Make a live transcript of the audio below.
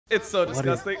It's so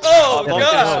disgusting. Oh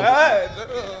god!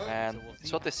 And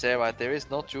it's what they say, right? There is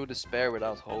no true despair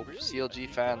without hope. CLG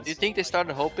fans, do you think they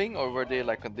started hoping, or were they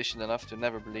like conditioned enough to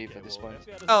never believe at this point?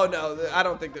 Oh no, I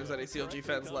don't think there's any CLG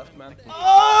fans left, man.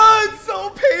 Oh, it's so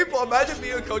painful. Imagine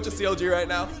being a coach of CLG right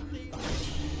now.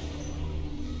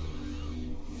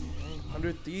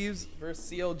 100 Thieves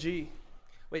versus CLG.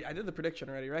 Wait, I did the prediction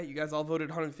already, right? You guys all voted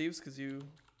 100 Thieves because you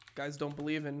guys don't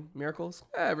believe in miracles?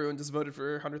 Everyone just voted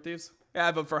for 100 Thieves. Yeah,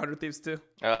 I vote for 100 Thieves too.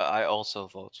 I also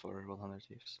vote for 100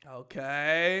 Thieves.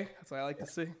 Okay, that's what I like to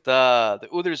see. The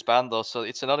Udyr is banned though, so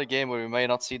it's another game where we may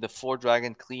not see the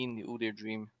 4-dragon clean the Udyr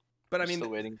dream. But I mean, still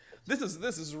waiting. This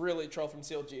is really troll from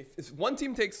CLG. If one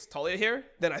team takes Talia here,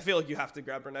 then I feel like you have to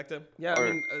grab Renekton. Yeah, I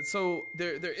mean, so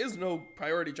there is no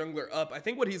priority jungler up. I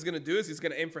think what he's gonna do is he's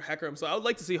gonna aim for Hecarim. So I would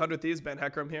like to see 100 Thieves ban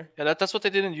Hecarim here. Yeah, that's what they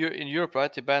did in Europe,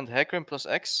 right? They banned Hecarim plus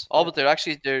X. Oh, but they're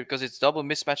actually there because it's double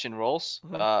mismatch in roles.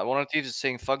 100 Thieves is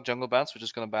saying fuck jungle bans. We're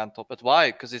just gonna ban top. But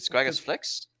why? Because it's Gragas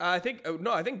flex. I think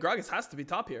no. I think Gragas has to be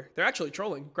top here. They're actually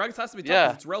trolling. Gragas has to be top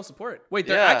because it's rel support. Wait,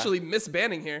 they're actually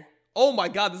misbanning here. Oh my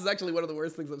god, this is actually one of the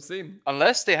worst things I've seen.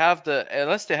 Unless they have the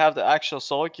actual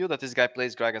solo queue that this guy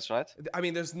plays Gragas, right? I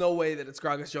mean, there's no way that it's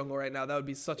Gragas jungle right now. That would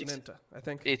be such an inta, I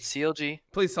think. It's CLG.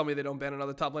 Please tell me they don't ban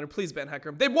another top laner. Please ban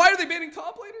Hecarim. Why are they banning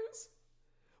top laners?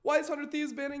 Why is 100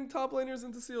 Thieves banning top laners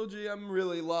into CLG? I'm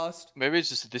really lost. Maybe it's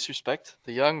just a disrespect.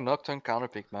 The young Nocturne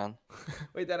counterpick, man.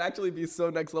 Wait, that'd actually be so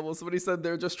next level. Somebody said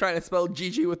they're just trying to spell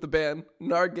GG with the ban.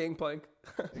 Narg Gangplank.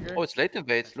 Oh, it's late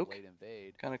invade. Look.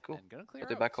 Kind of cool. But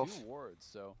they back off.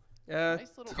 Yeah,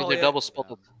 because they're double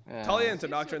spotted. Yeah. Talia into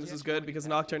Nocturne, this is good because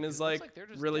Nocturne is like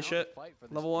really shit.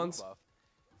 Level 1s.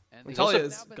 And Talia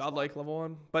is godlike level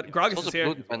 1, but Gragas is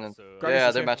here.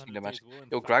 Yeah, they're matching.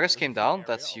 Yo, Gragas came down.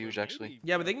 That's huge, actually.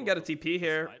 Yeah, but they can get a TP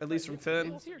here, at least from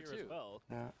Finn.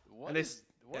 Yeah.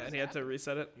 And he had to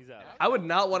reset it. I would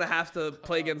not want to have to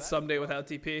play against Someday without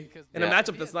TP in a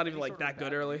matchup that's not even like that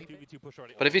good early.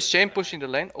 But if he's chain pushing the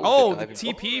lane, the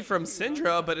TP from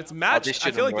Syndra, but it's matched.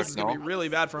 I feel like this is gonna be really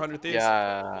bad for 100 Thieves.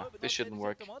 Yeah, this shouldn't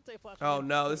work. Oh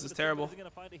no, this is terrible.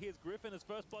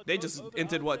 They just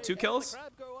inted what, 2 kills,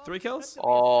 3 kills?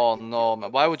 Oh no,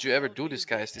 man. Why would you ever do this,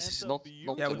 guys? This is not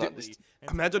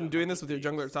imagine doing this with your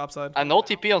jungler topside. And no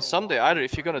TP on Someday either.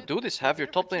 If you're gonna do this, have your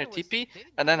top laner TP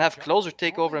and then have closer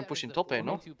take over and push in top lane,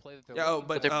 no? Yeah,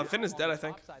 but Finn is dead, I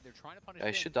think. Yeah,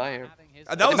 he should die here.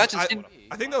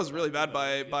 I think that was really bad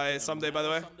by Someday, by the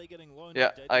way.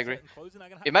 Yeah, I agree.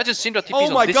 Imagine Syndra TPs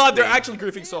Oh my god, they're actually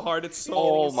griefing so hard. It's so...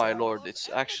 Oh my lord, it's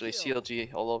actually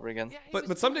CLG all over again.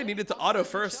 But Someday needed to auto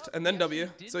first and then W,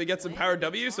 so he gets some power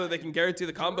W so they can guarantee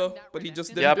the combo. But he just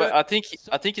didn't. Yeah, but I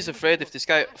think he's afraid if this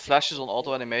guy flashes on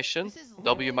auto animation,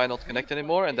 W might not connect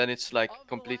anymore, and then it's like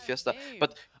complete fiesta.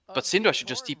 But Syndra should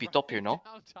just TP top here, no?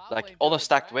 Like, on a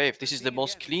stacked wave. This is the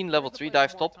most clean level 3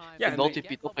 dive top with no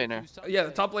TP top laner. Yeah,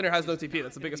 the top laner has no TP.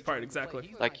 That's the biggest part,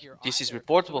 exactly. Like, this is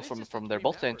reportable from their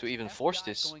bot lane to even force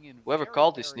this. Whoever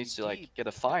called this needs to, like, get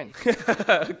a fine.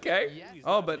 Okay.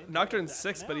 Oh, but Nocturne's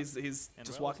 6, but he's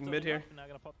just walking mid here.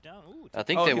 I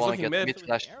think they want to get mid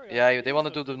flash. Yeah, they want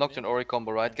to do the Nocturne Ori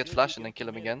combo, right? Get flash and then kill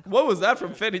him again. What was that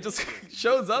from Finn? He just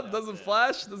shows up, doesn't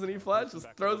flash, doesn't he flash? Just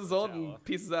throws his ult and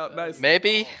pieces out. Nice.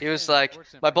 Maybe. He was like,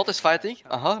 my bot is fighting.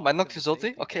 My Nocturne's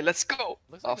ulti. Okay, let's go.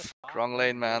 Oh, wrong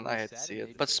lane, man. I hate to see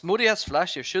it. But Smoothie has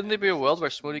flash here. Shouldn't there be a world where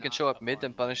Smoothie can show up mid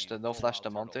and punish the no flash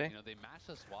Damonte?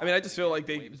 I mean, I just feel like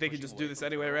they could just do this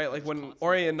anyway, right? Like when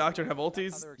Ori and Nocturne have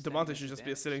ultis, Damonte should just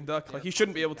be a sitting duck. Like he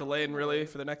shouldn't be able to lane really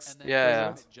for the next.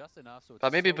 Yeah.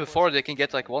 But maybe before they can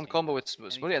get like one combo with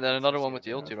Smoothie and then another one with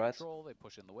the ulti, right?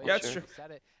 Yeah, it's true.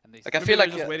 Like I feel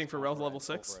like just waiting for rel level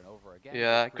 6.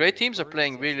 Yeah, great teams are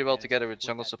playing really well together with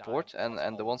jungle support,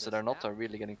 and the ones that are not are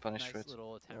really getting punished for it.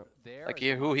 Like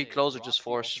here, he closer just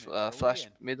forced flash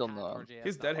mid on.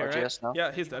 He's dead here, RGS right? now.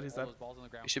 Yeah, he's dead. He's dead.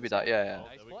 He should be dead. Yeah.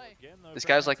 This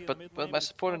guy's like, but my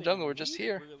support and jungle were just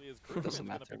here. It doesn't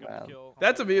matter, man.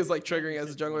 That to me is like triggering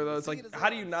as a jungler though. It's like, how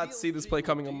do you not see this play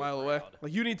coming a mile away?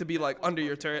 Like you need to be like under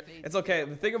your turret. It's okay.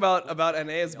 The thing about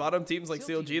NA is bottom teams like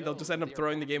CLG, they'll just end up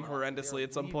throwing the game horrendously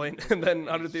at some point, and then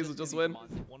 100 Thieves will just win.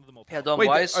 Yeah,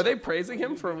 wait, are they praising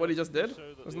him for what he just did?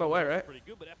 There's no way, right?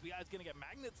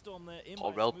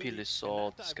 Oh, rel peel is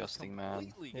so disgusting,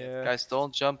 man. Yeah. Guys,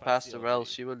 don't jump past the rel.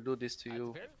 She will do this to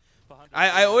you.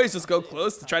 I always just go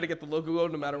close to try to get the local goal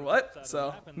no matter what.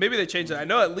 So maybe they changed it. I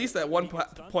know at least at one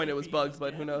point it was bugged,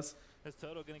 but who knows? As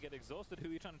Turtle gonna get exhausted, who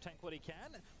are you trying to tank what he can?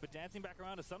 But dancing back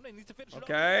around to somebody needs to finish it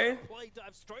Okay.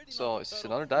 So is this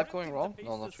another dive going wrong?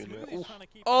 No, not really. Oof.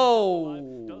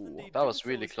 Oh, that was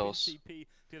really close.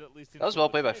 That was well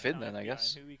played by Finn then, I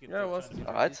guess. Yeah, it was.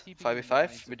 Alright,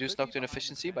 5v5. Reduce Nocturne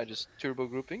efficiency by just turbo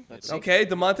grouping. Let's see. Okay,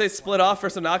 Demonte split off for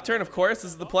some Nocturne, of course.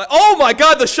 This is the play. Oh my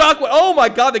god, the shock went. Oh my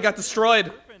god, they got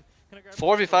destroyed.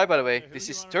 4v5 by the way. This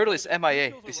is Turtle is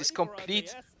MIA. This is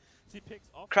complete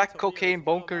crack cocaine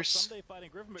bonkers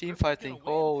team fighting.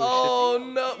 Oh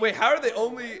no! Wait, how are they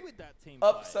only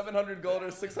up 700 gold or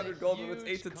 600 gold when it's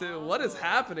 8-2? What is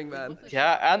happening, man?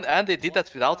 Yeah, and they did that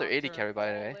without their AD carry by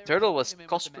the way. Turtle was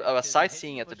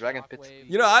sightseeing at the Dragon Pit.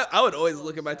 You know, I would always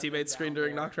look at my teammate's screen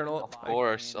during Nocturnal. Of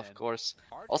course, of course.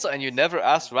 Also, and you never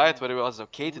asked Riot whether it was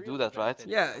okay to do that, right?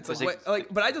 Yeah, it's like,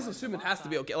 but I just assume it has to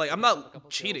be okay. Like, I'm not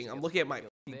cheating. I'm looking at my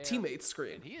teammate's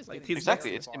screen. Like, he's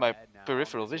exactly, it's in my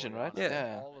peripheral vision, right?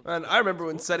 Yeah. And I remember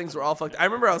when settings were all fucked. I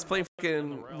remember I was playing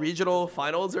fucking regional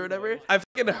finals or whatever. I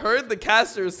fucking heard the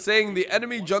casters saying the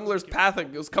enemy jungler's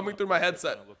pathing. It was coming through my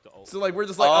headset. So like we're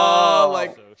just like,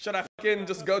 like should I fucking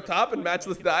just go top and match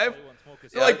this dive?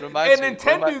 So yeah, like, and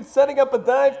Nintendo's setting up a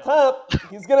dive top.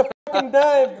 He's gonna fucking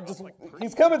dive.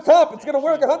 He's coming top. It's gonna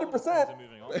work 100%.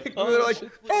 They're like,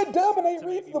 and Dominate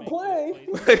reads the play.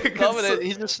 Dominate,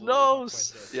 he just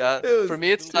knows. Yeah, for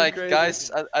me it's like, crazy.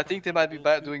 Guys, I think they might be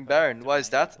doing Baron. Why is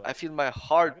that? I feel my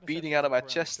heart beating out of my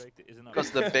chest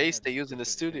because the bass they use in the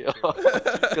studio.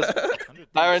 Because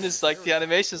Baron is like, the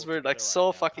animations were like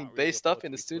so fucking based up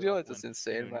in the studio. It's just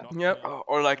insane, man. Yep.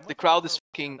 Or like the crowd is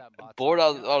fucking bored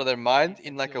out of their mind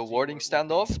in like a warding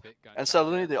standoff, and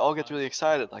suddenly they all get really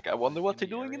excited. Like, I wonder what they're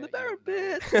doing in the Baron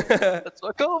pit. Let's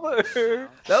walk over.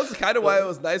 That was kind of why it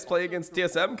was nice playing against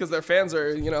TSM, because their fans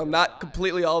are, you know, not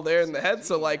completely all there in the head.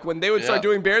 So like when they would start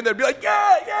doing Baron, they'd be like,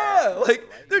 yeah, like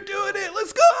they're doing it.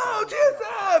 Let's go,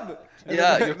 TSM. And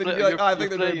yeah, then, you'd be like, I think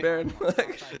they're doing Baron.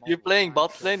 You're playing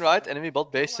bot lane, right? Enemy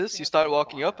bot bases. You start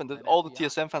walking up, and then all the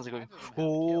TSM fans are going,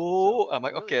 oh. I'm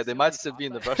like, okay, they might still be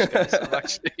in the brush, guys. I'm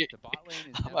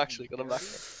actually gonna back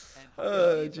them.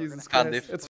 Oh, Jesus Christ.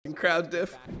 It's fucking crowd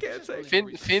diff. Can't say.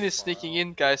 Finn is sneaking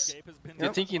in, guys. Do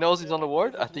you think he knows he's on the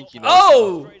ward? I think he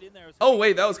knows. Oh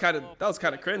wait, that was kind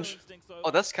of cringe.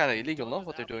 Oh, that's kind of illegal, no?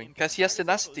 What they're doing? Guys, he has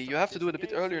tenacity. You have to do it a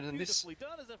bit earlier than this.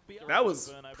 That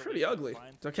was pretty ugly.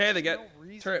 It's okay, they get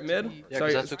turret mid. Yeah,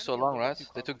 because that took so long, right?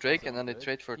 They took Drake and then they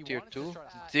trade for tier 2.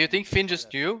 Do you think Finn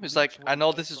just knew? He's like, I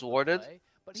know this is warded.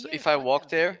 So if I walk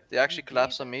there, they actually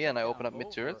collapse on me and I open up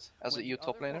mid turret as an EU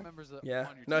top laner. Yeah.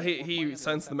 No, he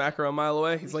sensed the macro a mile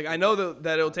away. He's like, I know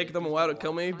that it'll take them a while to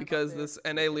kill me because this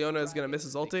NA Leona is gonna miss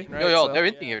his ulti. Right? Yo, they're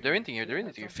inting here. They're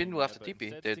inting here. Finn will have to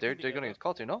TP. They're gonna get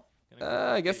caught, you know?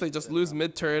 I guess they just lose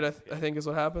mid turret. I think is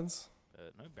what happens.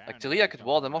 Like Talia could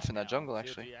wall them off in that jungle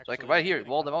actually. Like right here,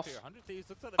 wall them off.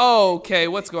 Okay,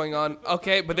 what's going on?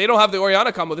 Okay, but they don't have the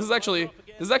Orianna combo. This is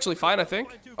actually fine, I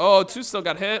think. Oh, 2 still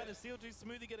got hit.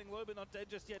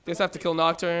 They just have to kill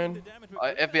Nocturne.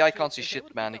 FBI can't see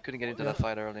shit, man. He couldn't get into that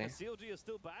fight early.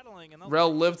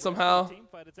 Rel lived somehow.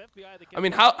 I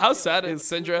mean, how sad is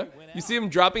Syndra? You see him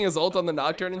dropping his ult on the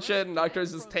Nocturne and shit, and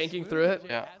Nocturne's just tanking through it.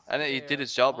 Yeah, and he did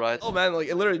his job right. Oh man, like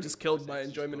it literally just killed my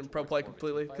enjoyment in pro play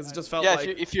completely, because it just felt like...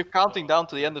 Yeah, if you're counting down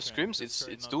to the end of scrims,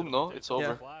 it's doom, no? It's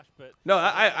over. Yeah. No,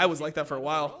 I was like that for a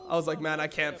while. I was like, man, I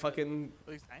can't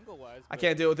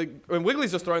deal with it. I mean,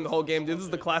 Wiggly's just throwing the whole game, dude. This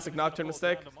is the classic Nocturne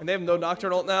mistake. And they have no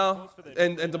Nocturne ult now.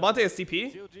 And Demonte has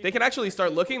TP. They can actually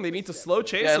start looking. They need to slow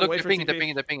chase and wait for TP.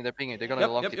 They're pinging. They're gonna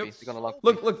lock TP. They're gonna lock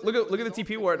TP. Look at the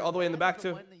TP ward all the way in the back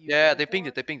too. Yeah, they pinged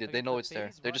it. They know it's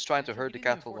there. They're just trying to herd the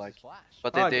cattle, like.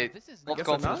 But they not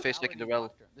confident face checking the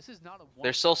rel.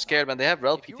 They're so scared, man. They have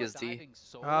rel PTSD.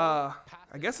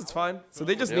 I guess it's fine. So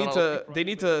they just need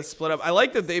to split up. I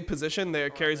like that they position their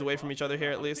carries away from each other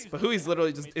here at least. But Hui's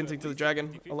literally just inting to the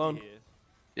dragon alone.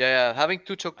 Yeah, having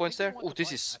 2 choke points there. Oh,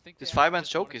 this 5-man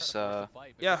choke is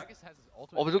yeah.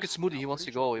 Oh, but look at Smoothie. He wants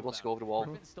to go over the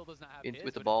wall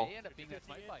with the ball.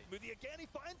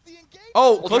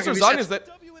 Oh, closer Zanya's there.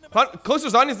 Closer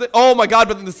Zanya's there. Oh my God!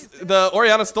 But the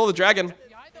Orianna stole the dragon.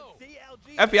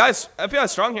 FBI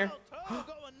is strong here.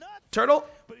 Turtle.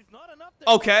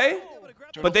 Okay.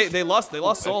 But they lost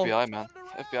soul. FBI, man.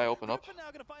 FBI open up.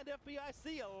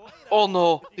 Oh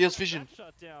no, he has vision.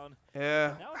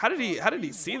 Yeah. How did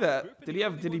he see that? Did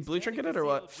he blue trinket it or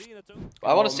what?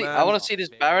 I want to see this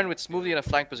Baron with Smoothie in a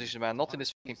flank position, man. Not in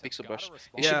this fucking pixel brush.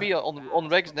 He should be on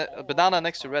Rex banana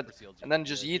next to red, and then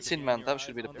just yeets in, man. That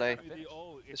should be the play.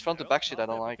 This front to back shit I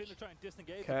don't like.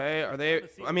 Okay, are they?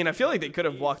 I mean, I feel like they could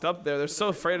have walked up there. They're so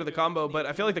afraid of the combo, but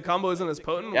I feel like the combo isn't as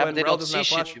potent Yeah, when but they Rel don't doesn't see have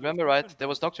flash. shit. Remember, right? There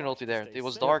was Nocturne ulti there. It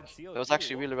was dark. That was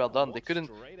actually really well done. They couldn't,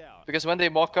 because when they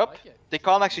walk up, they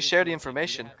can't actually share the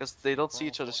information because they don't see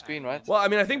each other's screen, right? Well, I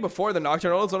mean, I think before the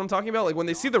Nocturnal is what I'm talking about. Like when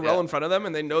they see the Rel in front of them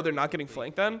and they know they're not getting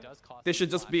flanked, then they should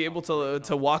just be able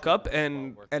to walk up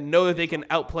and know that they can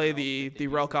outplay the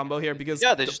Rel combo here because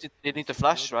Yeah, they need to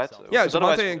flash, right? yeah,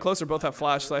 Otherwise, Demonte and Closer both have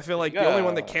flash, so I feel like the only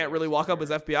one that can't really walk up is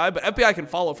FBI, but FBI can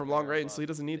follow from long range, so he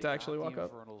doesn't need to actually walk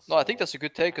up. no, I think that's a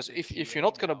good take because if you're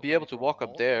not gonna be able to walk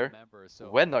up there,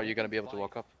 when are you gonna be able to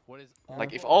walk up?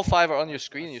 Like if all 5 are on your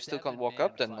screen and you still can't walk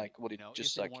up, then like what, you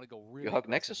just like you hug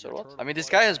Nexus or what? I mean, this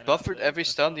guy has buffered every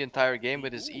stun the entire game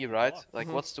with his E, right?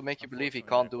 Like what's to make you believe he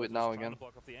can't do it now again?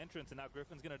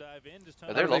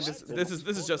 But they're lost. This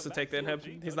is just to take the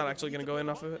inhib. He's not actually gonna go in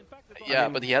off of it. Yeah,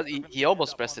 but he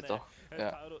almost pressed it though.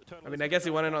 Yeah. I mean, I guess he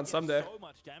went in on Someday.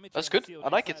 That's good. I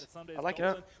like it. I like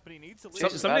it.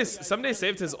 Yeah. Someday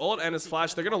saved his ult and his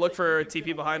flash. They're gonna look for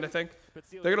TP behind, I think.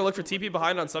 They're gonna look for TP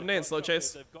behind on Someday and slow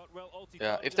chase.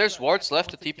 Yeah. If there's wards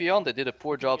left to TP on, they did a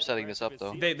poor job setting this up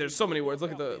though. There's so many wards.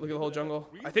 Look at the whole jungle.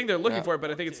 I think they're looking for it,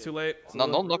 but I think it's too late. No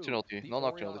Nocturnal ulti. No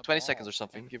Nocturnal ulti. 20 seconds or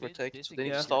something, give or take. So they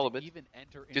need to stall a bit. Do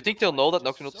you think they'll know that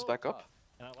Nocturnal is back up?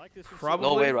 Probably.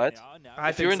 No way, right? I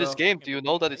If you're in think this so. game, do you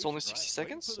know that it's only 60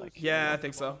 seconds? Like, Yeah, I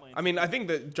think so. I mean, I think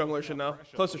the jungler should know.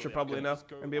 Closer should probably know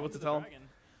and be able to tell him.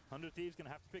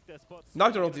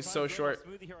 Nocturne ulti is so short.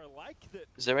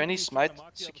 is there any smite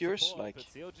secures? Like,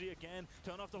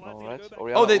 no, right?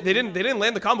 Oh, they didn't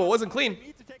land the combo. It wasn't clean.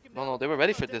 No, they were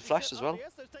ready for the flash as well.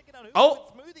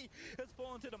 Oh,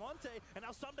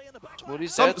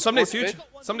 Smoothie's Someday's dead. Smoothie's huge. dead.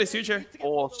 Someday's huge here.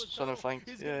 Oh, son of flank.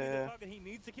 Yeah.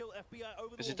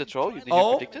 Is it the troll? Did you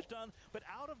Oh. predict it?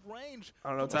 I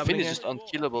don't know what's Finn happening is here. just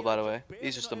unkillable, by the way.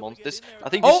 He's just a monster. I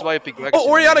think this is why you pick Rex. Oh,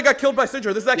 Orianna got killed by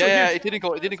Sidra. This is actually Yeah, huge.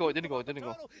 it didn't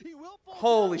go.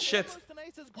 Holy shit.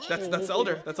 That's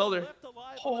Elder. That's Elder.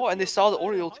 Oh, and they saw the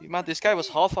Ori ulti. Man, this guy was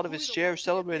half out of his chair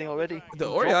celebrating already. The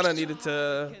Orianna needed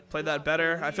to play that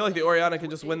better. I feel like the Orianna can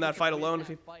just win that fight alone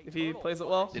if he plays it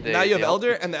well. Now you have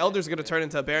Elder, and the Elder's going to turn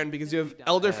into a Baron because you have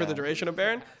Elder for the duration of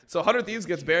Baron. So 100 Thieves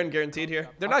gets Baron guaranteed here.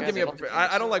 They're not giving up.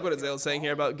 I don't like what Azael's saying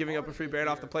here about giving up a free Baron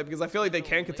off the play because I feel like they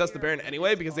can contest the Baron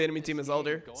anyway because the enemy team is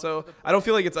Elder. So I don't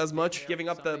feel like it's as much giving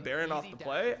up the Baron off the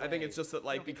play. I think it's just that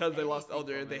like because they lost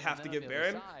Elder, they have to give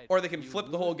Baron, or they can flip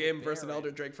the whole game versus an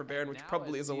Elder Drake for Baron, which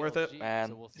probably isn't worth it.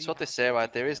 Man, it's what they say,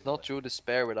 right? There is no true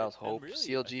despair without hope.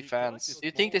 CLG fans, do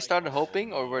you think they started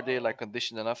hoping, or were they like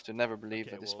conditioned enough to never believe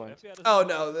at this point? Oh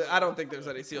no, I don't think there's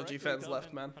any CLG fans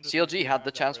left, man. CLG had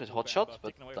the chance with Hotshot,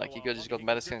 but like he just got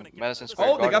medicine square.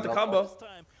 Oh, they got the combo.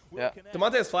 Yeah.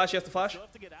 Demonte has flash. He has to flash.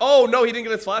 Oh no, he didn't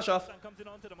get his flash off.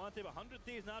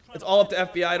 It's all up to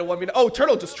FBI to 1v. Oh,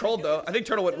 Turtle just trolled though. I think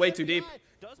Turtle went way too deep.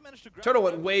 Turtle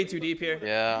went way too deep here.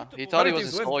 Yeah, he thought he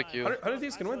was in solo queue. 100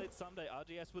 Thieves can win.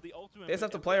 They just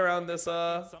have to play around this.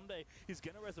 Yeah, they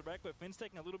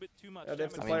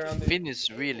have to play around Finn is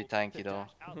really tanky though.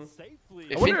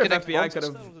 I wonder if FBI could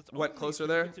have went closer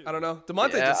there. I don't know.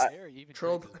 Demonte just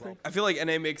trolled. I feel like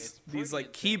NA makes these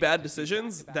like key bad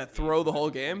decisions that throw the whole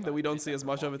game that we don't see as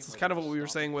much of. It's kind of what we were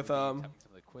saying with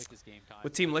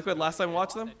Team Liquid last time we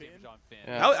watched them.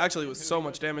 Yeah. That actually was so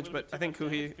much damage, but I think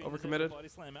Kuhi overcommitted.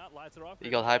 He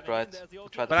got hyped, right?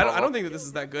 But I don't think that this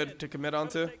is that good to commit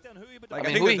onto. Like,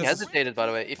 I mean, Hui hesitated, by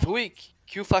the way. If Hui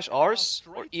Q flash Rs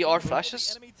or ER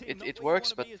flashes, it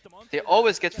works, but they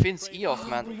always get Finn's E off,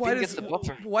 man. Finn gets the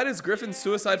buffer. Why does Griffin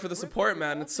suicide for the support,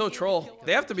 man? It's so troll.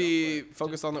 They have to be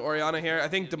focused on the Orianna here. I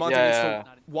think Demonte needs to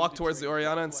walk towards the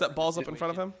Orianna and set balls up in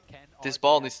front of him. This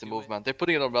ball needs to move, man. They're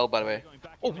putting it on well, by the way.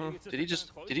 Oh,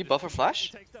 did he buffer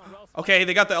flash? Okay,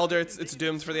 they got the Elder. It's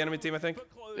doomed for the enemy team, I think.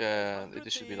 Yeah,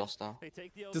 this should be lost now.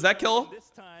 Does that kill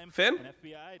Finn?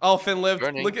 Oh, Finn lived.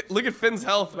 Burning. Look at Finn's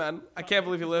health, man. I can't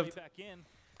believe he lived.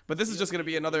 But this is just gonna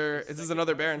be another. This is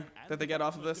another Baron that they get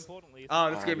off of this.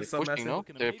 Oh, this game is so messy. No?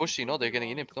 They're pushing, no? They're getting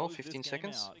in, no? 15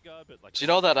 seconds. Do you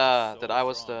know that that I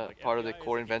was the part of the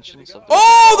core inventions of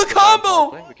the the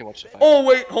combo! We can watch the fight. Oh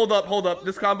wait, hold up.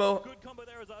 This combo.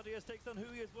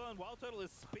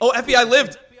 Oh, FBI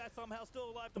lived.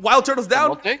 Wild Turtle's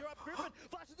down.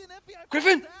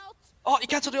 Griffin! Oh, he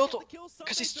canceled the auto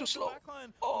because he's too slow.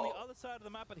 Oh.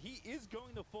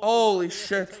 Holy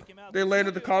shit. They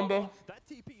landed the combo.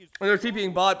 They're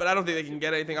TPing bot, but I don't think they can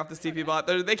get anything off this TP bot.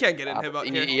 They can't get in him out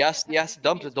here. He has to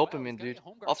dump the dopamine, dude.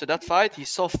 After that fight, he's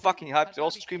so fucking hyped. They're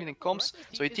also screaming in comms,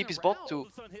 so he TP's bot to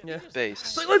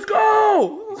base. Like, let's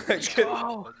go! Let's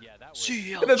go!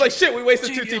 And it's like, shit, we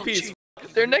wasted 2 TPs.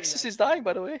 Their Nexus is dying,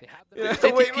 by the way. Yeah,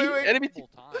 They wait, TP, wait, wait. enemy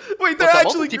Wait, they're Damonte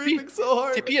actually TP. creeping so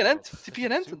hard. TP and end. TP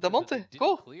and end. Damonte,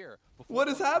 go. What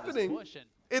is happening?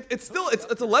 It's still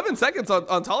it's 11 seconds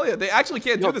on Talia. They actually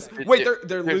can't do this. They're- Wait,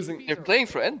 they're losing. They're playing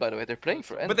for end, by the way. They're playing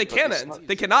for end. But they can't it's end. not-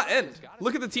 They cannot end.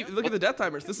 Look at the death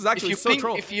timers. This is If actually you so ping,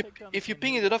 troll. if you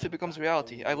ping it enough, it becomes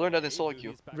reality. I learned that in solo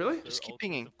queue. Really? Just keep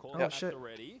pinging. Oh Yeah. shit.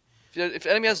 If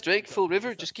enemy has Drake, full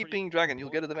river, just keep pinging dragon. You'll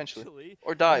get it eventually,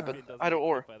 or die. But either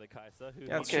or. Yeah,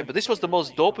 it's Okay, true. but this was the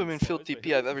most dopamine-filled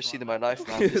TP I've ever seen in my life,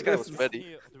 man. This guy This was is-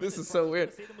 ready. This is so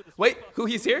weird. Wait, who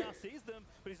he's here?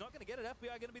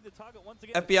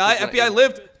 FBI, FBI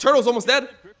lived. Turtle's almost dead.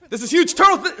 This is huge.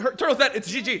 Turtle's dead.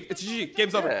 It's GG. It's GG.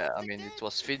 Game's over. Yeah, I mean, it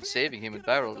was Finn saving him with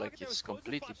barrel. Like, it's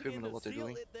completely criminal what they're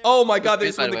doing. Oh my god, they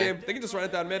just By won the the way. game. They can just run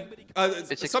it down mid.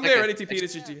 It's Someday already expected. TP'd.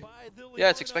 It's GG. Yeah,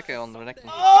 it's expecting on the next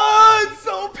one. Oh, it's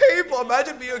so painful.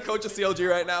 Imagine being a coach of CLG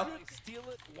right now.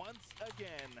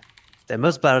 They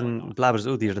must ban Blabber's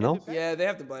Udyr, no? Yeah, they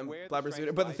have to blame Blabber's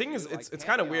Udyr. But the thing is, it's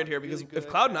kind of weird here because if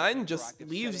Cloud9 just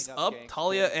leaves up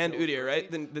Talia and Udyr, right,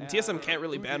 then TSM can't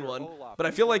really ban one. But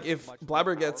I feel like if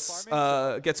Blabber gets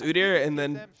Udyr and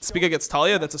then Spiga gets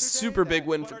Talia, that's a super big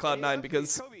win for Cloud9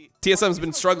 because TSM's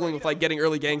been struggling with like getting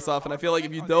early ganks off, and I feel like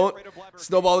if you don't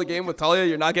snowball the game with Talia,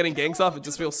 you're not getting ganks off. It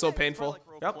just feels so painful.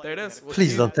 Yep, there it is.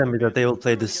 Please don't tell me that they will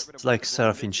play this like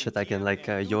Seraphine shit again, like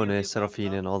Yone,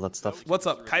 Seraphine and all that stuff. What's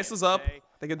up? Kai'Sa's up.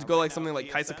 They could go like something like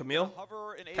Kai'Sa Camille.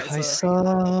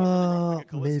 Kai'Sa,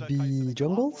 maybe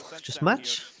jungle? Just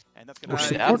match? Or They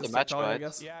support? have the match, Talia, I right?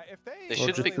 guess. They Or should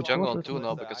just pick support jungle on or 2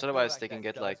 now, because otherwise they can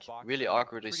get like really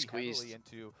awkwardly squeezed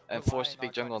and forced to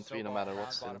pick jungle on 3 no matter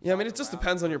what. Still. Yeah, I mean, it just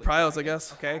depends on your priors, I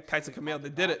guess. Okay, Kai'Sa Camille, they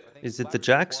did it. Is it the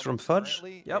Jax from Fudge?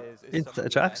 Yep. It's the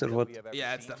Jax or what?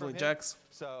 Yeah, it's definitely Jax.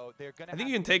 I think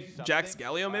you can take Jax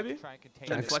Galio, maybe? And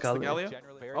Jax flex the Galio.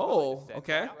 Galio. Oh,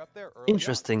 okay.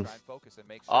 Interesting.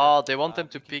 Oh, they want them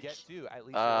to pick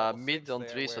mid on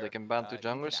 3 so they can ban 2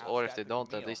 junglers, or if they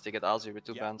don't, at least they get Alzi with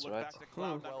 2 bans, right?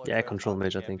 Yeah, control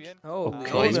mage, I think. Oh,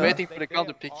 Oh, he's Leona. waiting for the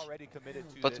counter pick.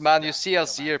 But man, you see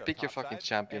us here, pick your fucking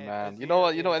champion, man. You know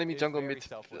what? You know enemy jungle mid.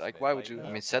 Like, why would you? I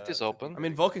mean, set is open. I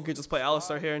mean, Vulcan could just play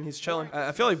Alistar here and he's chilling.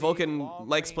 I feel like Vulcan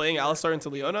likes playing Alistar into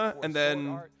Leona, and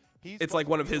then it's like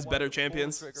one of his better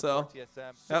champions. So,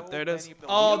 yep, there it is.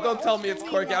 Oh, don't tell me it's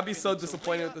Corki. I'd be so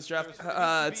disappointed with this draft.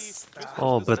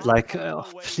 Oh, but like,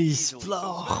 please,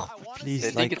 please, They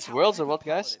think like, it's worlds or what,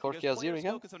 guys? Corki Azir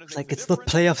again? like it's not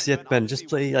playoffs yet, man. Just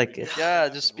play like. Yeah,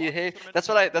 just behave. That's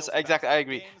exactly, I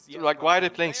agree. Like, why are they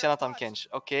playing Senatam Kench?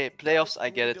 Okay, playoffs, I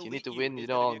get it. You need to win, you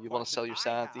know, you want to sell your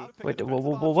sanity. Wait,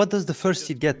 what does the first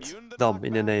seed get, Dom,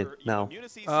 in NA now?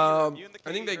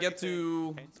 I think they get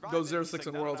to go 0-6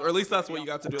 in Worlds, or at least that's what you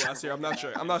got to do last year. I'm not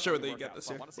sure. I'm not sure what they get this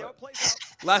year. But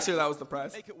last year that was the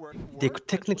prize. They could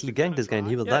technically gank this guy and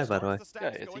he will die, by the way. Yeah,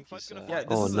 I think he's... Yeah, this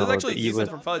Oh, is no, actually the decent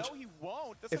evil. from Fudge.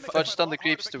 Fudge stun the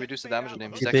creeps to reduce the damage on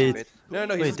him. He's He actually bait. bait.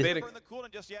 No, he's Wait, just did- baiting.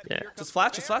 Yeah. Just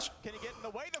flash, just flash.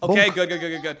 Okay,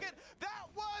 good.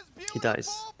 He dies.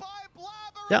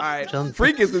 Yeah, Alright, John.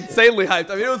 Freak is insanely hyped.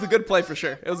 I mean, it was a good play for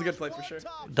sure. It was a good play for sure.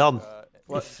 Dom,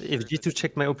 if G2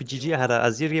 checked my OPGG, I had a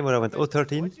Azir game where I went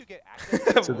 0-13.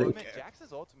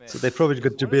 So they probably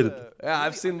got debated. Yeah,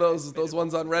 I've seen those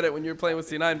ones on Reddit when you were playing with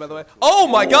C9, by the way. Oh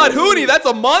my god, Hootie, that's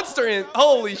a monster in.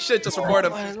 Holy shit, just report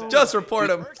him. Just report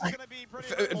him.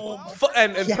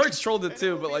 And Perks trolled it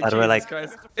too, but like, By the way, Jesus like,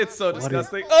 Christ. It's so is-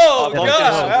 disgusting. Oh Yeah,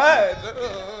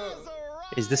 god.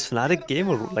 Is this Fnatic game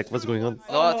or like what's going on?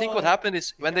 No, I think what happened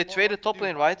is when they traded top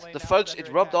lane, right? The Fudge, it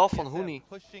rubbed off on Huni.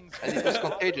 And it was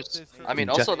contagious. I mean,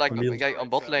 also, like, Camille. guy on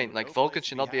bot lane, like, Vulcan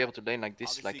should not be able to lane like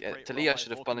this. Like, Talia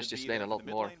should have punished this lane a lot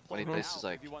more when he plays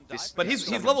like this. But he's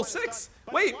level 6.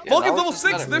 Wait, Yeah, Vulcan's now level it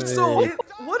 6. doesn't They're matter.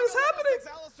 so. What is happening?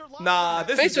 Nah,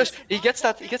 this Phase is rush!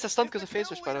 just. He gets a stun because of phase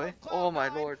rush, by the way. Oh my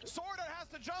lord.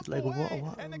 Like what?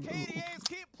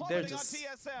 They're just.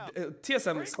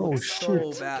 TSM is Oh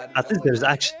so shit! bad. At least there's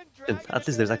action. At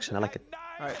least there's action. I like it.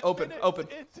 Alright, open.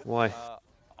 Why?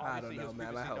 I don't know,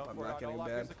 man. I hope I'm not getting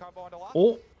banned.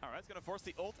 Oh,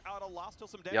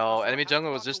 Yo, enemy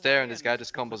jungle was just there and this guy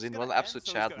just combos in. What an absolute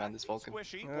chat, man, this Vulcan.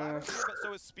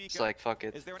 It's like, fuck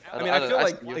it. I mean, I feel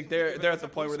like they're at the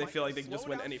point where they feel like they can just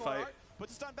win any fight.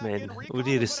 man,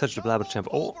 Udyr is such a blabber champ.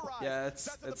 Oh, Yeah, it's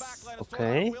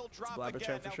okay. Blabber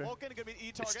champ for sure.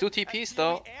 It's 2 TPs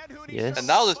though. Yes. And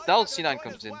now C9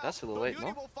 comes in. That's a little late,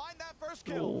 no?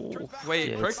 Wait,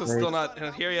 Yeah, Perks it's is still late.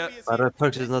 not here yet. But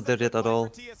Perks is not there yet at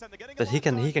all. But he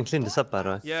can clean this up, by the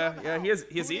way. Yeah, he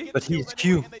has E. But he's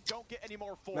Q.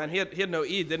 Man, he had no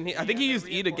E, didn't he? I think he used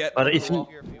E to get. But if he,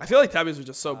 I feel like tabbies are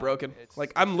just so broken.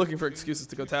 Like, I'm looking for excuses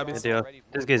to go tabbies. yeah,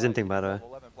 this guy's inting, by the way.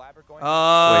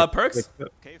 Perks?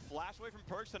 Okay, flash away from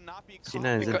Perks to not be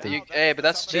C9 is empty. Hey, but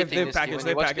that's They've cheating. packaged, When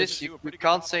they've you watch packaged. this, you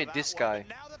can't say this guy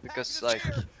because like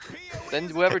then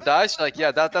whoever dies, like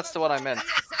yeah, that's the one I meant.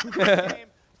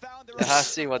 I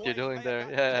see what you're doing there.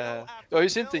 Yeah. Oh,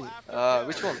 he's hinting.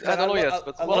 Which one? I don't know yet,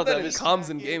 but I one love of them that it is. comes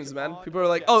in games, man. People are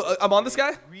like, "Oh, I'm on this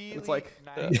guy." It's like,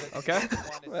 okay,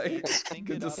 like, you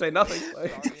could just say nothing.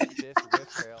 Like,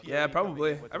 yeah,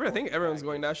 probably. I think everyone's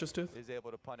going Nash's too.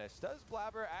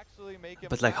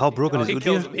 But like, how broken is He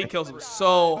kills him. Udyr? He kills him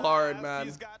so hard,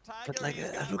 man. But like,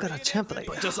 look at a champ.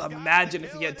 Like, Just imagine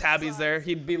if he had Tabbies there,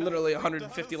 he'd be literally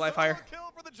 150 life higher.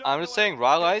 I'm just saying,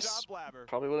 raw ice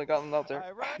probably would have gotten out there.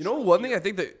 You know, one thing I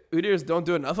think that Udyrs don't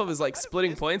do enough of is like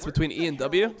splitting points between E and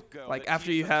W. Like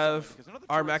after you have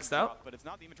R maxed out.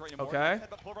 Okay.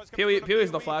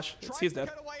 PoE's no flash. He's dead.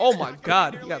 Oh my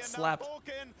god, he got slapped.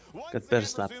 got better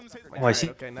slap. Oh, I see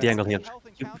Okay, nice. the angle here.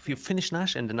 You finish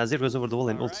Nash and then Azir goes over the wall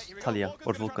and ults Talia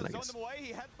or Vulcan, I guess.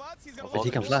 But he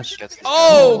can flash.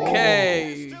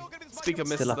 Okay. Speak of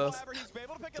misses Still those.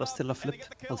 There's still a flip.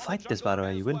 I'll fight this, by the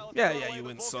way. You win. Yeah, you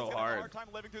win so hard.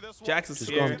 Jax is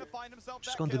Just here.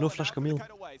 Just gone to no flash Camille.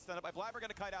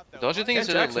 Don't you think it's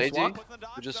a Can't little Jax just lazy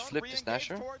walk? to just flip the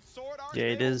Snasher? Yeah,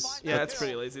 it is. Yeah, it's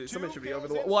pretty lazy. Somebody should be over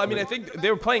the wall. Well, I mean, I think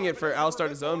they were playing it for Alistar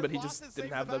to zone, but he just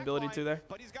didn't have the ability to there.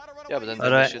 Yeah, but then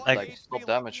Alright, they should like- like stop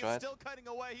damage, right?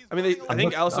 I mean, I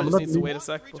think I'm Alistar just not needs to doing- wait a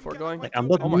sec before going. Like, I'm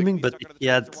not Oh my- booming, but he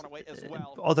had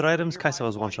other items. Kaisa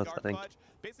was one shot, I think.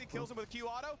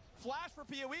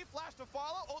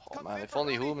 Oh man, if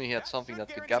only Humi had something that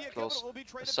could gap close,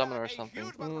 a summoner or something.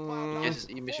 In case his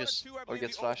E misses or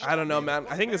gets flashed. I don't know, man.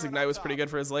 I think this Ignite was pretty good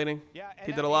for his laning.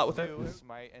 He did a lot with it.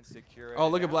 Oh,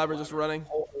 look at Blabber just running.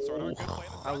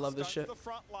 I love this shit.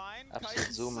 Absolute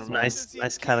zoomer, man.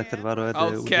 Nice character, by the way.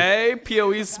 Okay,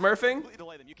 PoE's smurfing.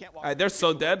 Alright, they're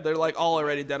so dead. They're like all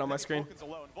already dead on my screen.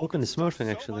 Vulcan is smurfing,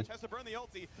 actually.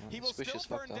 Squish is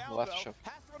fucked up. We'll have to show.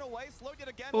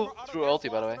 Oh, threw ulti,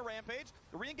 by the way.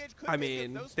 I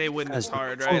mean, they win this Guys,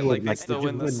 hard, forward, right? Like, they like, still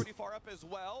did you win this.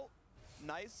 win?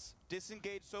 Nice.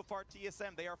 Disengaged so far,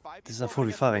 TSM. They are 5. This is a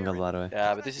 45 angle, by the way.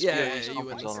 Yeah, but this is Yeah, PoE's you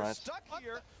comfort win. zone, right?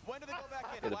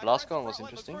 Yeah, the blast gun was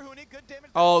interesting.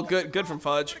 Oh, good from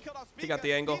Fudge. He got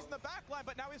the angle.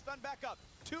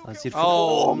 Azir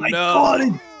Oh, my no.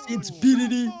 god, it's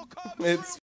BDD.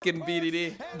 It's fucking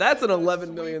BDD. That's an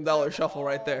 $11 million shuffle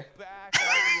right there.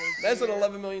 That's an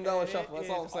 $11 million shuffle. That's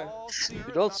all I'm saying.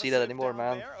 You don't see that anymore,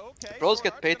 man. Pros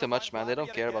get paid too much, man. They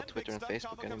don't care about Twitter and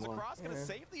Facebook anymore.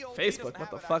 Facebook, what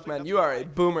the fuck, man? You are a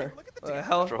boomer. What the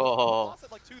hell? Bro,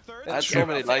 I had so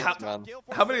many likes, man.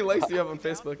 How many likes do you have on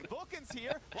Facebook?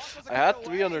 I had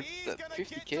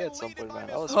 350k at some point, man.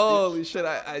 I was Holy shit,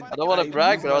 I I don't want to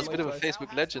brag, use but I was a my bit of a likes.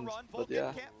 Facebook legend. But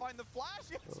yeah.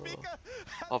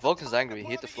 Oh, Vulcan's angry.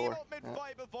 He hit the floor. Yeah.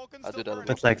 I do that a lot.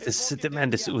 But like this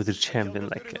Udyr champion,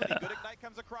 like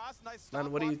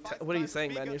Man, what are you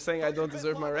saying, man? You're saying I don't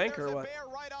deserve my rank or what?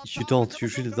 you don't, you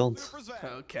really don't.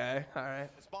 Okay, alright.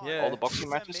 All Yeah. the boxing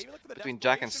matches between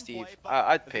Jack and Steve.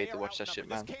 I'd pay to watch that shit,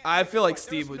 man. I feel like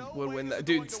Steve would win that.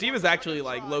 Dude, Steve is actually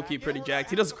like low-key pretty jacked.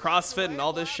 He does CrossFit and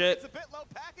all this shit.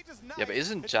 Yeah, but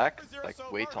isn't Jack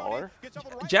like way taller?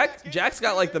 Jack's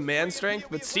got like the man strength,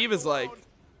 but Steve is like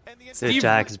Steve.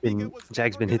 Jack's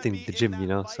been hitting the gym, you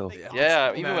know. So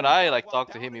Yeah, even Man. when I like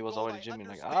talked to him, he was already gymming.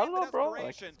 Like, I don't know, bro.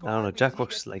 Like, I don't know. Jack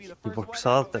works like he works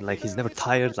hard and like he's never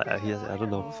tired. Like I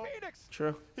don't know.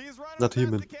 True. Not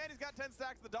human.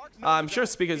 I'm sure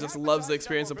Speaker just loves the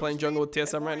experience of playing jungle with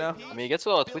TSM right now. I mean, he gets a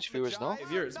lot of Twitch viewers, no?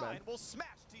 Viewers, man.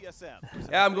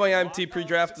 Yeah, I'm going IMT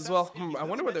pre-draft as well. I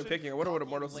wonder what they're picking. I wonder what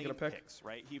Immortals is gonna pick.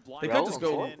 They could Rel just on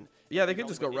go. 4? Yeah, they could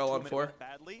just go Rel on 4.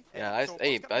 Yeah,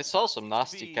 I saw some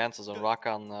nasty cancels on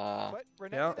Rakan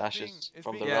Yeah. dashes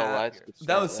from the Rel, Yeah, right?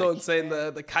 that was so like, insane.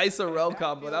 The Kaisa Rel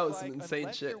combo, that was some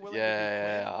insane shit.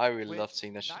 Yeah, I really loved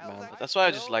seeing that shit, man. But that's why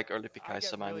I just like early pick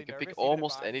Kaisa, man. You can pick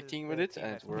almost anything with it,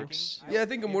 and it works. Yeah, I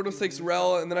think Immortals takes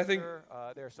Rel, and then I think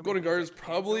Golden Guardians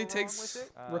probably takes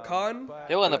Rakan.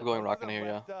 He'll end up going Rakan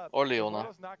here, yeah, or Leona.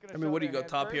 I mean, what do you go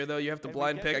top here though? You have to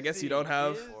blind pick. I guess you don't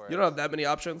have that many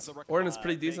options. Ornn is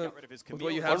pretty decent with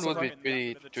what you have One so would far. be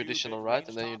pretty traditional, right?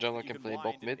 And then your jungle can play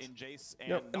bot mid.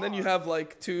 Yep. And then you have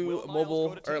like 2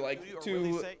 mobile or like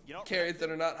 2 carries that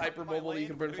are not hyper mobile that you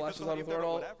can burn flashes on with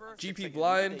Ornn. GP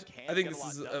blind. I think this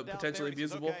is potentially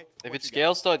abusable. If it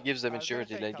scales though, it gives them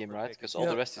maturity late game, right? Because all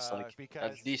the rest is like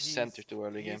at least center to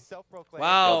early game.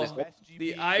 Wow. Yeah, The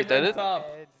did Ivan it? top.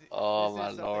 Oh my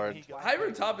lord.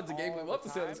 Hybrid top into gameplay. We'll have to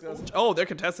see how this goes. Oh, they're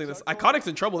contesting this. Iconic's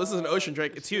in trouble. This is an Ocean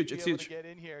Drake. It's huge. It's huge.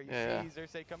 Yeah.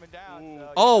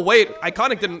 Oh wait,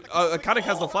 Iconic didn't. Iconic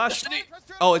has the flash.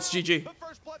 Oh, it's GG.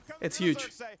 It's huge.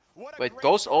 Wait,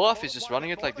 Ghost Olaf is just running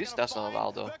it like this? That's not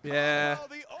allowed though. Yeah,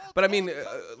 but I mean,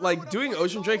 like doing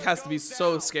Ocean Drake has to be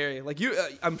so scary. Like you,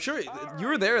 I'm sure you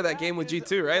were there at that game with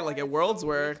G2, right? Like at Worlds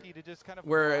where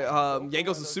Yangos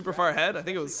was super far ahead. I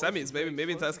think it was semis,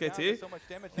 maybe into SKT.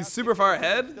 He's super far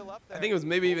ahead. I think it was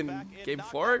maybe even game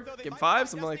 4, game 5,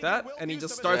 something like that. And he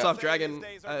just starts off Dragon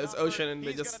as Ocean, and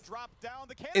they just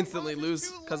instantly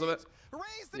lose because of it.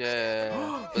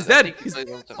 Yeah. He's dead.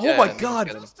 Oh my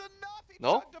god.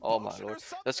 No? Oh my lord.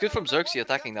 That's good from Xerxes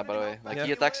attacking that, by the way. Like,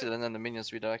 he attacks it and then the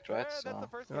minions redirect, right? So.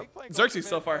 Xerxes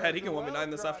so far ahead, he can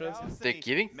 1v9 this after this. They're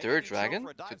giving third dragon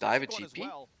to die with GP?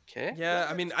 Okay. Yeah,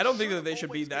 I mean, I don't think that they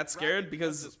should be that scared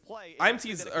because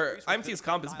IMT's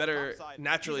comp is better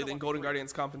naturally than Golden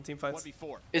Guardian's comp in teamfights.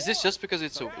 Is this just because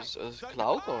it's a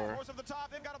Cloud, or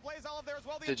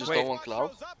they just don't want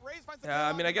Cloud? Yeah,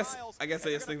 I mean, I guess they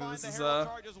just think that this is a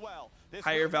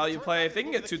higher value play. If they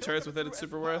can get 2 turrets with it, it's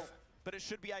super worth. But it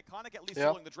should be Iconic at least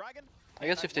Yeah. the dragon. I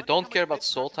guess if they don't care about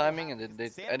soul timing and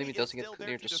the enemy doesn't get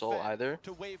near to soul either,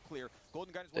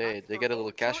 they get a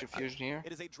little cash infusion here.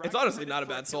 It's honestly not a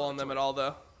bad soul on them at all,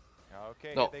 though.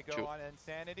 Okay, No, they go true. on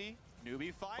Insanity.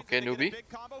 Okay, Newbie.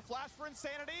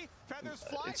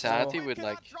 Insanity with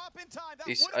like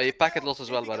He's a packet loss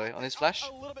as well, by the way, on his flash.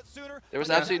 There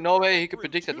was absolutely no way he could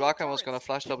predict that Rakan was gonna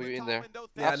flash W in there.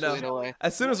 Yeah, Absolutely no way.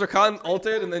 As soon as Rakan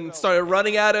ulted and then started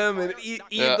running at him and eat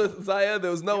the Xayah,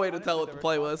 there was no way to tell what the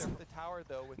play was.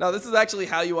 Now, this is actually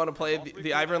how you want to play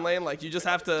the Ivern lane. Like, you just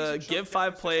have to give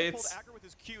 5 plates.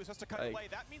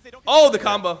 Like, oh, the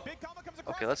combo.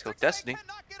 Okay, let's go Destiny.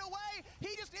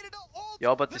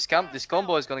 Yo, but this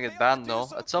combo is gonna get banned, no?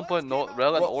 At some point, no,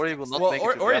 Rel and Ori will not make it to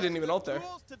Ori draft. didn't even ult there.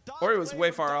 Ori was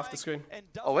way far off the screen.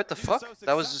 Oh, what the fuck?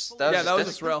 That was just Yeah, that was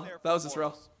just Rel. That was just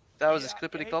Rel. That was just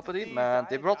clippity cloppity. Man,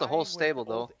 they brought the whole stable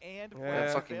though.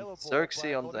 Yeah. Fucking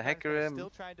Xerxes on the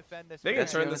Hecarim. They can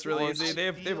turn this really easy. They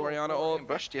have Orianna ult.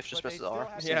 Brush TF just presses R.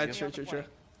 Yeah, true.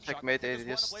 Checkmate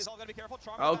ADS.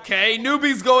 Okay,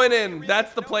 newbies going in.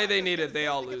 That's the play they needed. They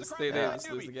all lose. They just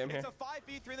lose the game here.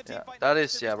 Yeah, that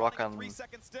is, yeah, Rakan.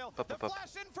 Pup.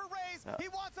 Yeah.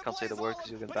 Can't say the word because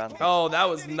you get banned. Oh, that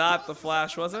was not the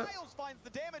flash, was it?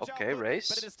 Okay,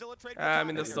 race. I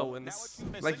mean, they still win this.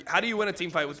 Like, how do you win a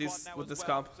team fight with this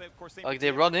comp? Like,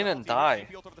 they run in and die.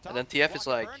 And then TF is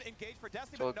like,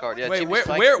 throw a card. Yeah, Wait, TF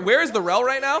is where is the Rel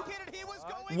right now?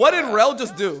 What did Rel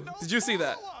just do? Did you see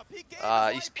that?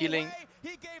 he's peeling.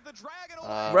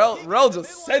 Rel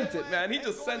just sent it, man. He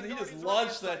just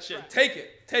launched that shit. Take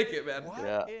it, man.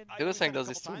 Yeah, Hillesang does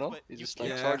this too, no? He just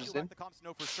like charges in.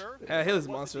 Yeah, Hill is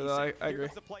a monster though. I agree.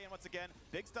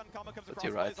 But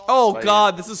you're right. Oh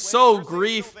god, this is so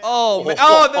grief. Oh man.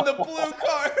 Oh, and then the blue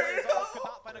card.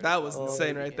 That was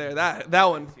insane right there. That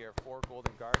one.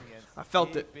 I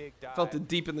felt it. Felt it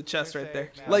deep in the chest right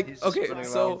there. Like, okay,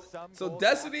 so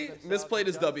Destiny misplayed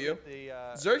his W.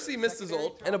 Xerxes missed his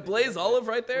ult, and a Blaze Olive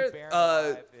right there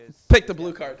picked the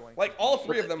blue card. Like, all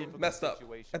 3 of them messed up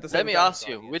at the same time. Let me ask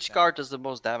you, which card does the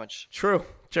most damage? True.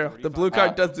 The blue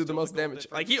card does do the most damage.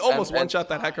 Like, he almost one-shot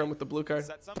that Hecarim with the blue card.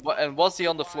 And was he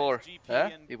on the floor?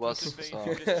 Yeah, he was.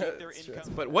 So.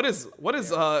 But what is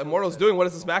Immortals doing? What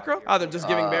is this macro? Ah, they're just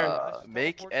giving Baron.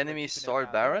 Make enemies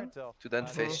start Baron to then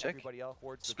face check.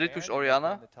 Split push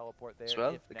Orianna as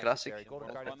well, the classic.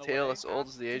 A tail as old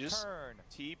as the ages.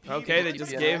 Okay, they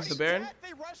just gave the Baron.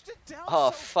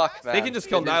 Oh fuck, man. They can just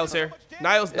kill Niles here.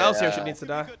 Niles here should needs to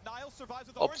die.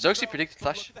 Oh, Xerxes predicted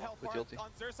flash with the ulti.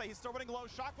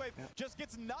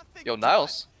 Yo,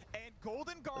 Niles.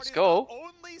 Let's go.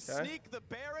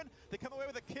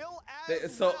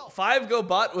 So 5 go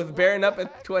bot with Baron up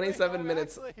at 27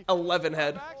 minutes, 11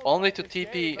 head. Only to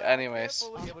TP anyways.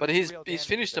 But he's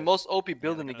finished the most OP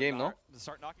build in the game, no?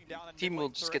 Team will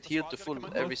just get healed to full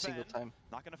every single time.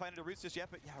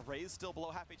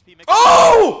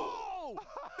 Oh!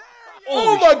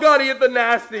 Oh my god, he hit the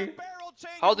nasty.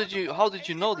 How did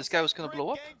you know this guy was gonna blow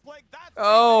up?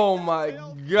 Oh my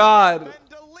god.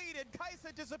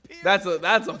 That's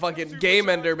a fucking game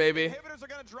ender, baby.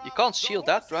 You can't shield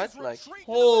that, right? Like,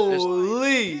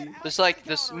 holy. there's like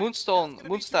this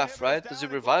Moonstaff, right? Does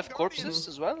it revive corpses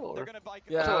as well, or?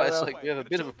 Yeah. Otherwise, like, we have a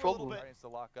bit of a problem.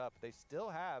 They still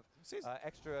have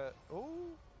extra.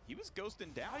 He was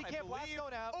ghosting down, I believe.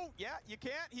 Oh, yeah, you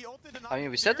can't. He ulted and I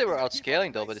mean, we said they were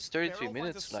outscaling though, but it's 33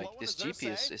 minutes. Like, this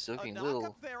GP is looking a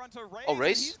little... Oh,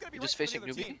 Race? You're just facing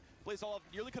Newbie?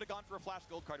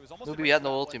 Newbie had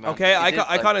no ulti, man. Okay,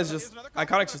 Iconic's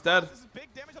just dead.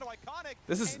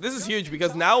 This is huge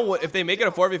because now if they make it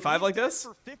a 4v5 like this.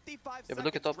 Yeah, but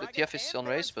look at top. The TF is on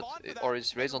Race, but or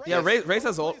is Raze on TF? Yeah, Raze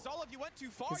has ult.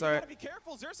 He's alright.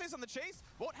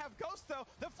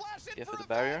 TF with the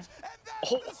barrier.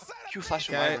 Oh, Q flash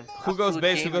from Okay, Ivan. who goes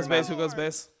base? Who goes base? Who goes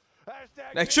base?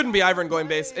 It shouldn't be Ivern going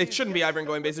base. It shouldn't be Ivern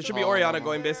going base. It should be Orianna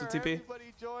going base with TP.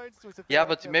 Yeah,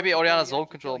 but maybe Orianna's zone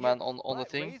control, man, on the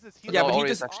thing. Yeah, but he Ori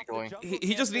is just actually going.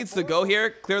 he just needs to go here,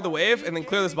 clear the wave, and then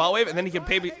clear this bot wave, and then he can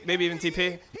maybe even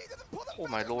TP. Oh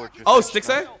my lord. Oh,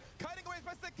 Stixay?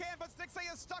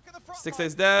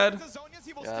 Stixay's dead.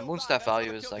 Yeah, Moonstaff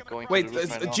value is like going. Wait, to the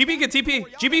roof right now. GB can TP.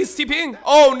 GB is TPing.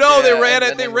 Oh no, they Yeah, ran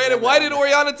and it. They then ran it. ran Why down. did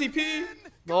Orianna TP?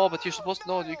 No, but you're supposed to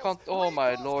know. You can't. Oh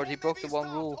my lord, he broke the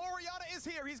one rule.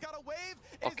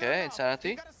 Okay,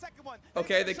 Insanity.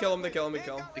 Okay, they kill him. They kill him. They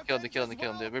kill him. They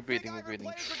kill him. We're breathing.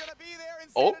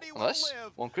 Oh, nice.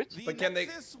 One crit. But can they?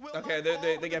 Okay,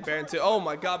 they get Baron too. Oh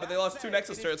my god, but they lost 2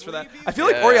 Nexus turrets for that. I feel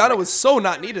like Yeah. Orianna was so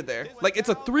not needed there. Like it's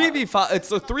a 3v5.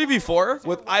 It's a 3v4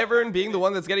 with Ivern being the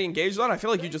one that's getting engaged on. I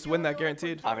feel like you just win that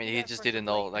guaranteed. I mean, he just didn't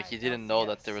know. Like, he didn't know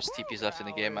that there was TPs left in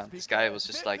the game, man. This guy was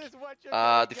just like,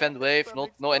 defend wave,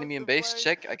 no enemy in base,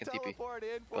 check, I can TP.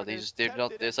 But they're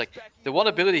not. There's like the one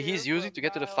ability he's using to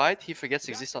get to the fight, he forgets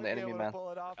exists on the enemy, man.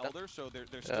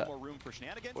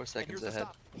 4 seconds ahead.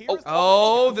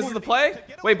 Oh, this is the play.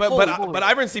 Wait, but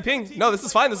Ivern's TPing. No, this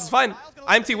is fine. This is fine.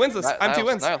 IMT wins this. IMT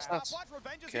wins. Nice.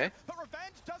 Okay.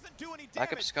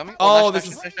 Backup is coming. Oh, nice,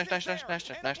 this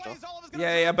nice though.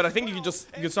 Yeah, but I think you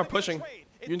can start pushing.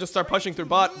 You can just start pushing through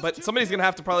bot, but somebody's gonna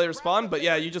have to probably respond. But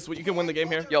yeah, you can win the game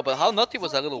here. Yo, but how nutty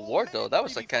was that little ward though? That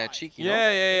was like kind of cheeky. No?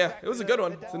 Yeah. It was a good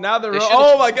one. So now they're. They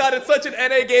Oh my god, it's such an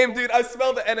NA game, dude. I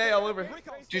smell the NA all over.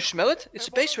 Do you smell it? It's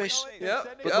a base race. Yeah.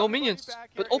 But no minions.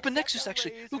 But open Nexus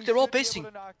actually. Look, they're all basing.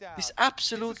 This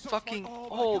absolute fucking.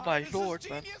 Oh my lord,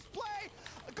 man.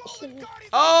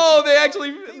 Oh, they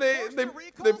actually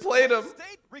they played him.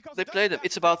 They played them.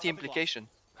 It's about the implication.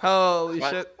 Holy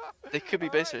Right. shit. They could be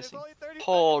base racing.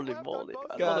 Holy moly,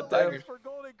 man. God What a damn. banger.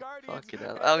 Fucking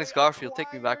hell. Alex Garfield,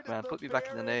 take me back, man. Put me back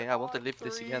in the NA. I want to live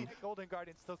this again.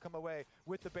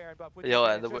 Yo,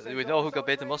 and we know who got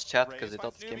bait the most, chat, because they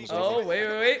thought this game was over. Oh,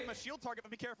 wait.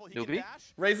 Newbie?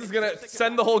 Raze is gonna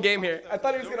send the whole game here. I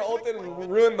thought he was gonna ult it and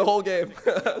ruin the whole game.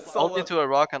 Ult into a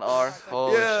rock and R.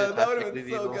 Holy Yeah, shit. that would have been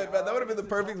so good, man. That would have been the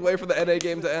perfect way for the NA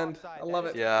game to end. I love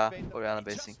it. Yeah, Orianna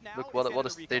basing. Look, what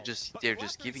is they're just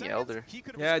giving Elder.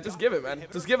 Yeah, just give it, man.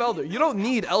 Just give Elder. You don't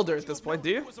need Elder at this point, do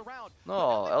you?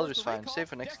 No, Elder's fine. Save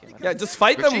for next game. Yeah, just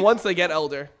fight them once they get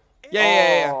Elder.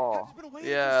 Yeah. Oh,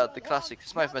 yeah, the classic.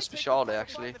 This might be special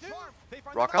actually.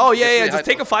 Rock Oh, yeah. Just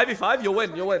take a 5v5, you'll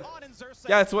win.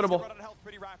 Yeah, it's winnable.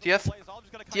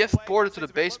 TF ported to the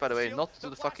base, by the way, not to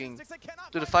the fucking...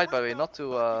 To the fight, by the way, not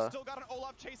to,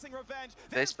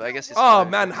 base, but I guess it's... Oh,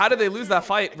 man, how did they lose that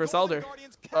fight versus Elder?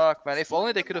 Fuck, man, if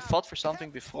only they could have fought for something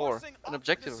before. An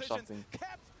objective or something.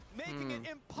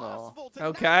 No.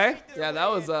 Okay. Yeah, that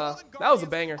was a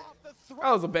banger.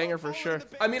 That was a banger for sure.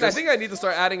 I mean, I think I need to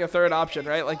start adding a third option,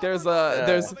 right? Like there's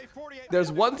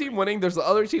one team winning, there's the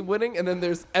other team winning, and then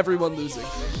there's everyone losing.